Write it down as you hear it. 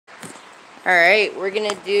Alright, we're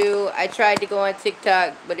gonna do, I tried to go on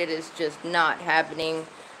TikTok, but it is just not happening.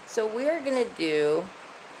 So we are gonna do,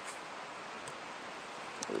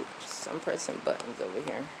 oops, I'm pressing buttons over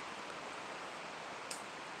here.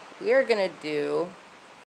 We are gonna do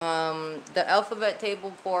the alphabet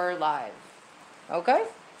table pour live. Okay?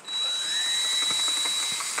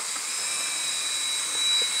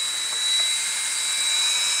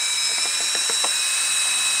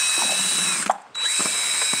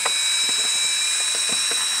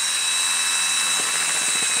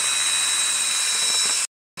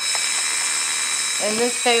 And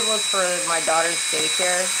this table is for my daughter's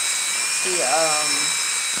daycare.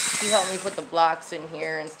 She helped me put the blocks in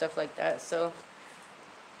here and stuff like that. So,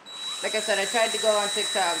 like I said, I tried to go on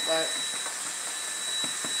TikTok, but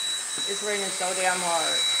it's raining so damn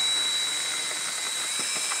hard.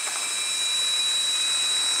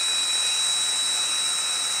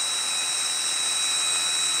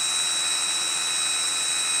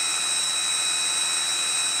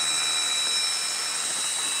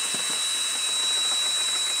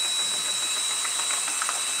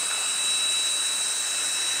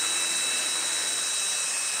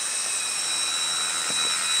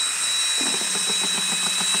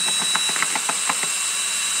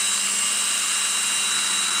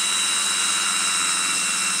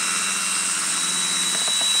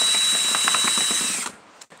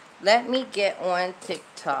 Let me get on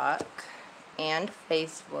TikTok and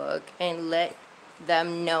Facebook and let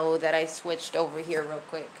them know that I switched over here real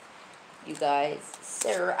quick, you guys.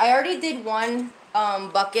 So I already did one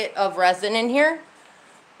bucket of resin in here.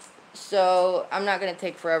 So I'm not going to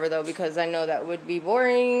take forever though, because I know that would be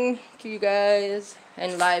boring to you guys.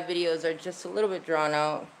 And live videos are just a little bit drawn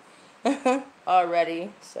out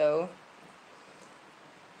already. So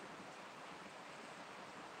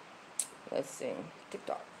let's see.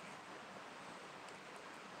 TikTok.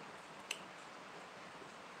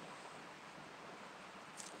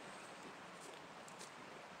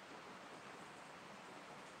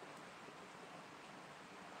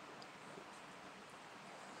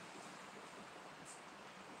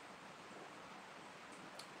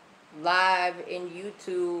 Live in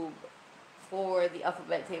YouTube for the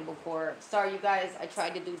alphabet table pour. Sorry, you guys. I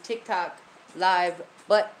tried to do TikTok live,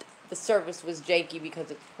 but the service was janky because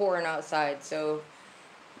it's pouring outside. So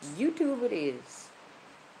YouTube it is.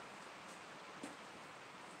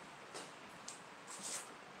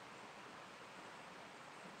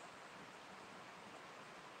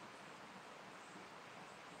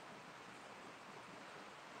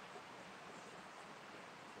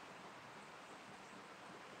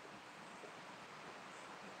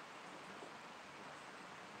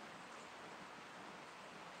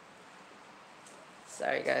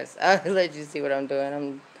 Sorry, guys. I'll let you see what I'm doing.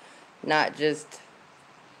 I'm not just...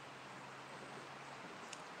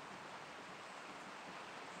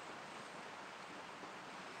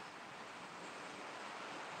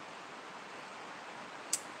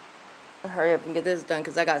 Hurry up and get this done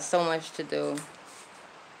because I got so much to do.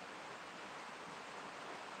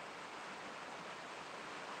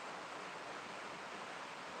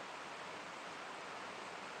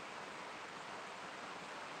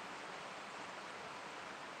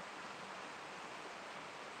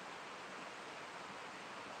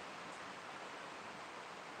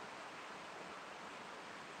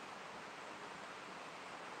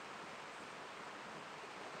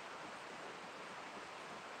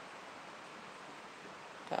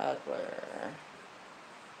 Toddler.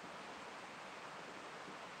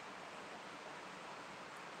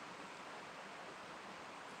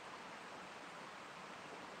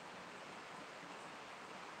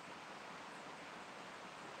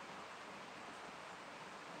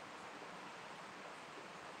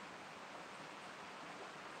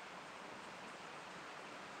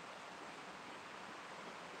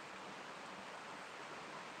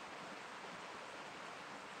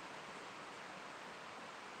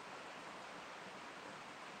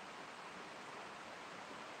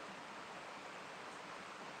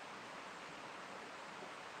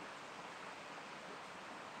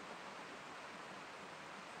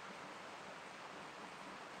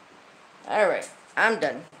 Alright, I'm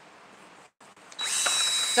done.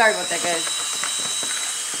 Sorry about that, guys.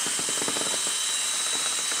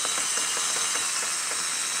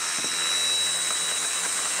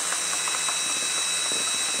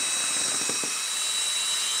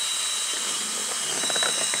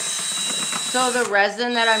 So the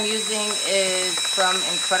resin that I'm using is from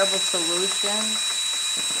Incredible Solutions.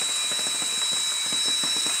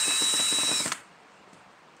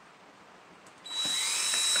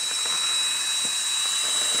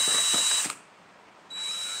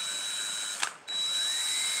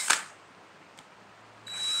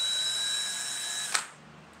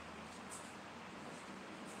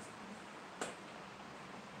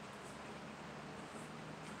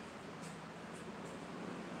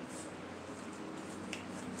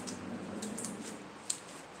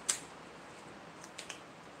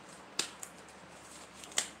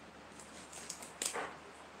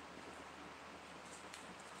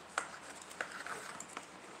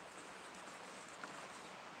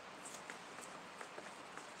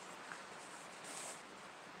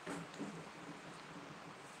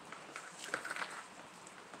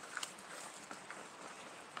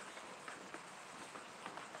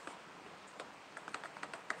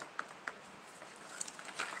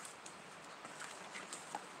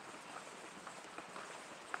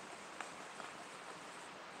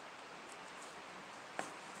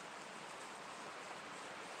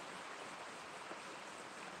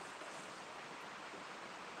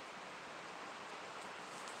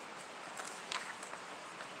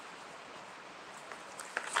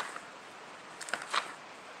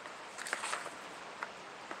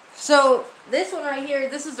 So this one right here,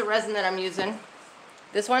 this is the resin that I'm using.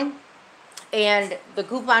 This one. And the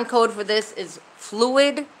coupon code for this is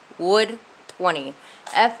Fluid Wood 20.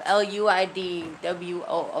 FLUIDWOOD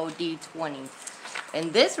 20.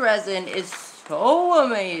 And this resin is so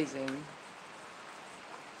amazing.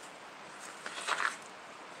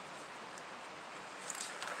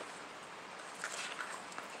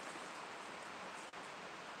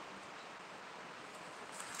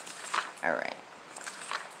 All right.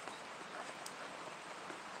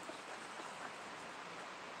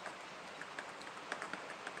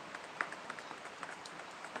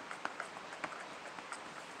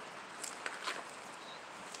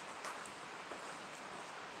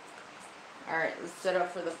 All right, let's set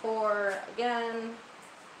up for the pour again.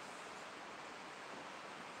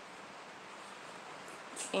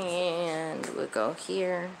 And we'll go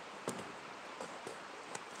here.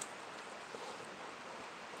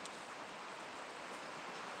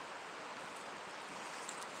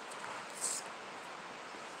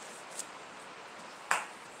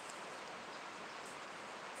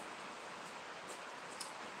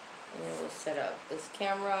 And we'll set up this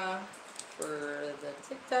camera for the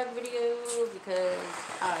TikTok video because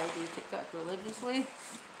I do TikTok religiously.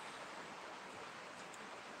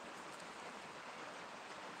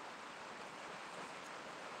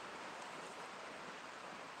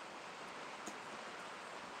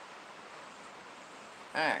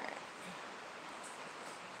 Alright.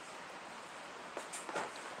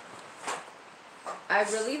 I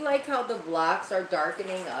really like how the blocks are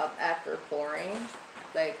darkening up after pouring.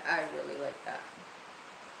 Like, I really like that.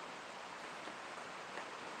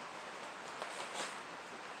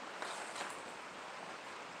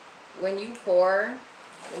 When you pour,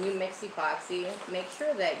 when you mix epoxy, make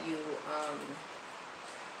sure that you,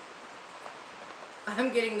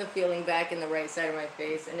 I'm getting the feeling back in the right side of my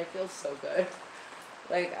face, and it feels so good.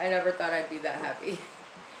 Like, I never thought I'd be that happy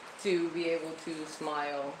to be able to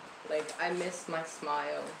smile. Like, I miss my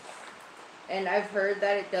smile. And I've heard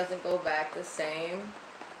that it doesn't go back the same,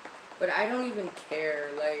 but I don't even care.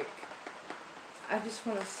 Like, I just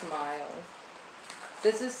want to smile.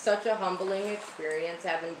 This is such a humbling experience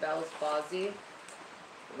having Bell's palsy.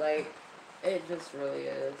 Like, it just really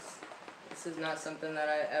is. This is not something that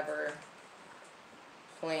I ever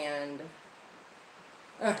planned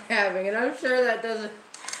on having. And I'm sure that doesn't,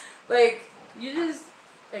 like, you just,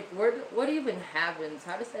 like, what even happens?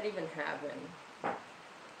 How does that even happen?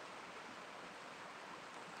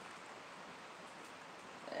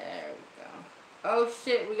 There we go. Oh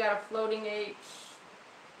shit, we got a floating H.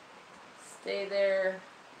 Stay there.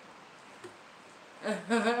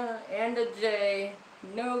 And a J.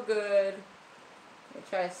 No good. Let me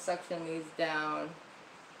try to suction these down.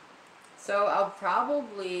 So I'll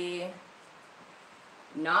probably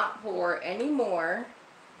not pour any more.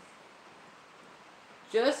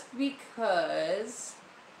 Just because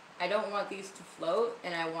I don't want these to float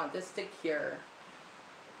and I want this to cure.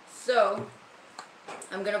 So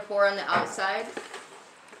I'm going to pour on the outside.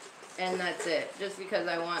 And that's it. Just because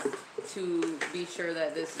I want to be sure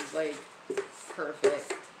that this is, like,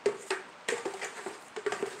 perfect.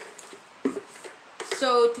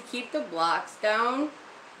 So, to keep the blocks down,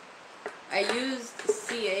 I used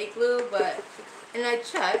CA glue, and I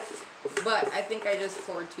checked, but I think I just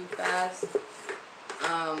poured too fast.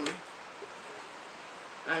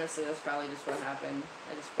 Honestly, that's probably just what happened.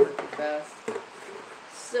 I just poured too fast.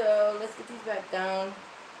 So, let's get these back down.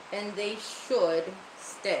 And they should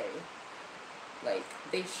stay. Like,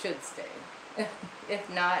 they should stay. If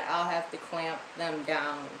not, I'll have to clamp them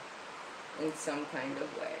down in some kind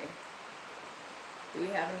of way. Do we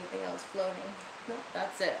have anything else floating? No,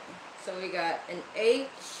 that's it. So we got an H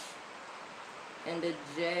and a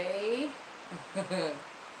J.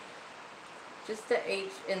 Just the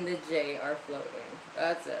H and the J are floating.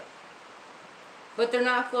 That's it. But they're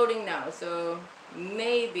not floating now, so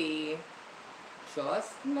maybe,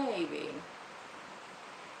 just maybe,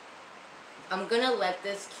 I'm gonna let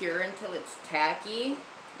this cure until it's tacky,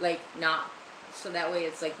 like not, so that way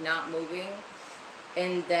it's like not moving.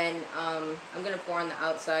 And then I'm gonna pour on the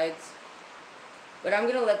outsides But I'm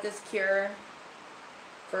going to let this cure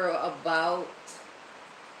for about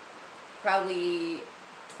probably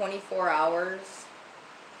 24 hours.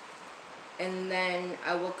 And then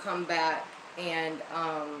I will come back and,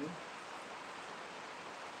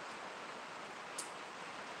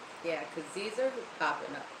 yeah, because these are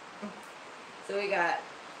popping up. So we got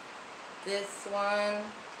this one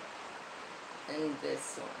and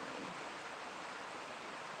this one.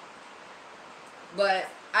 But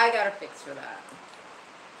I got a fix for that.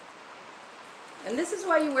 And this is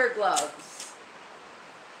why you wear gloves.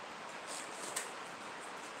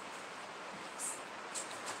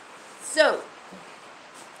 So,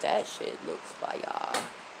 that shit looks fire.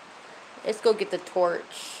 Let's go get the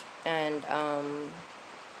torch and,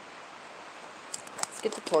 let's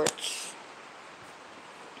get the torch.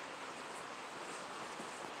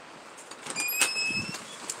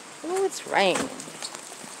 Oh, it's raining.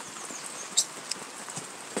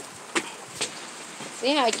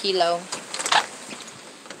 Say hi, Kilo.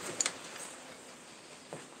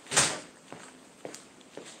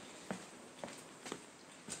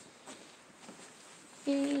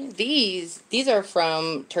 These are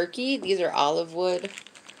from Turkey. These are olive wood.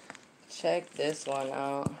 Check this one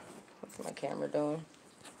out. What's my camera doing?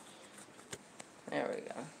 There we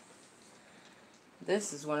go.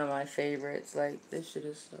 This is one of my favorites. Like, this shit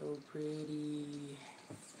is so pretty.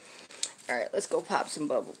 Alright, let's go pop some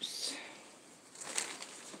bubbles.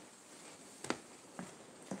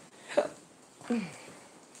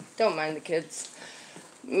 Don't mind the kids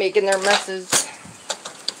making their messes.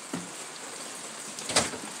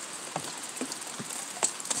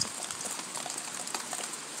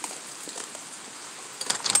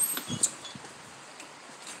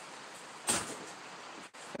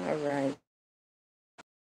 Alright.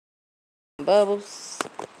 Bubbles.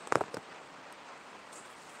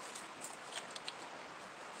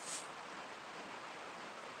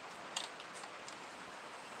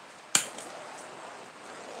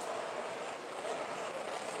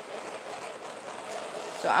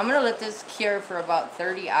 So I'm going to let this cure for about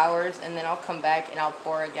 30 hours and then I'll come back and I'll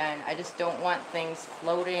pour again. I just don't want things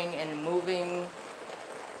floating and moving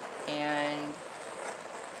and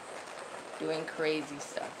doing crazy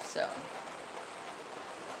stuff. So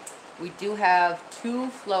we do have two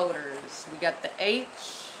floaters. We got the H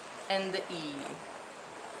and the E.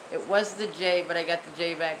 It was the J, but I got the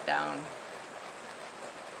J back down.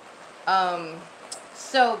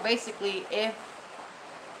 So basically, if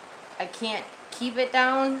I can't keep it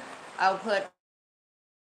down, I'll put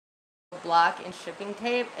a block and shipping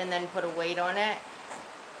tape and then put a weight on it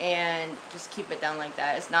and just keep it down like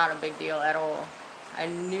that. It's not a big deal at all. I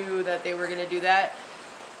knew that they were going to do that.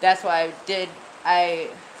 That's why I did. I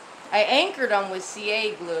anchored them with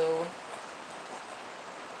CA glue,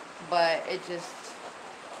 but it just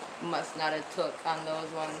must not have took on those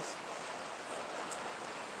ones.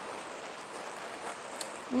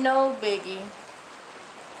 No biggie.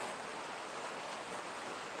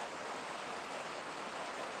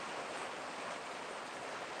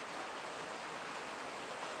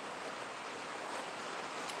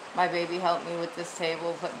 My baby helped me with this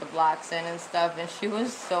table, put the blocks in and stuff, and she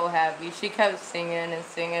was so happy. She kept singing and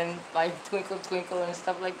singing, like Twinkle Twinkle and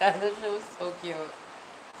stuff like that. That shit was so cute.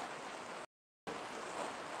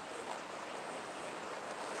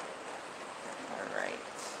 Alright.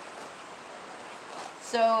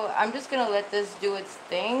 So, I'm just going to let this do its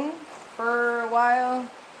thing for a while.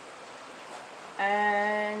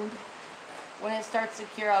 And when it starts to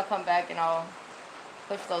cure, I'll come back and I'll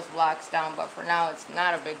push those blocks down, but for now it's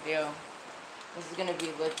not a big deal. This is going to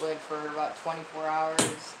be liquid for about 24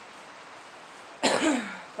 hours.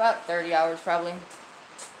 About 30 hours probably.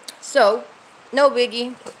 So, no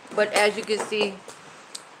biggie. But as you can see,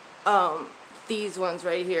 these ones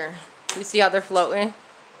right here, you see how they're floating?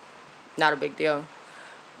 Not a big deal.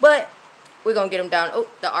 But we're going to get them down. Oh,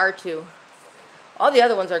 the R2. All the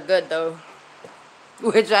other ones are good though.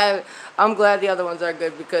 Which I'm glad the other ones are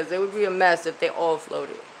good because it would be a mess if they all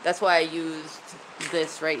floated. That's why I used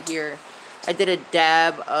this right here. I did a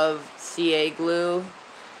dab of CA glue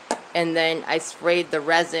and then I sprayed the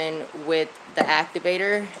resin with the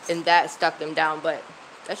activator and that stuck them down. But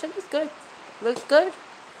that shit looks good. Looks good.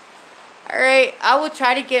 Alright, I will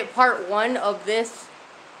try to get part 1 of this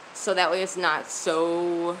so that way it's not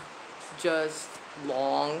so just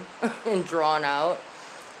long and drawn out.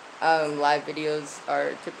 Live videos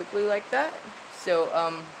are typically like that. So,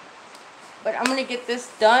 but I'm going to get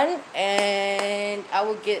this done and I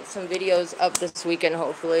will get some videos up this weekend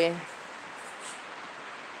hopefully.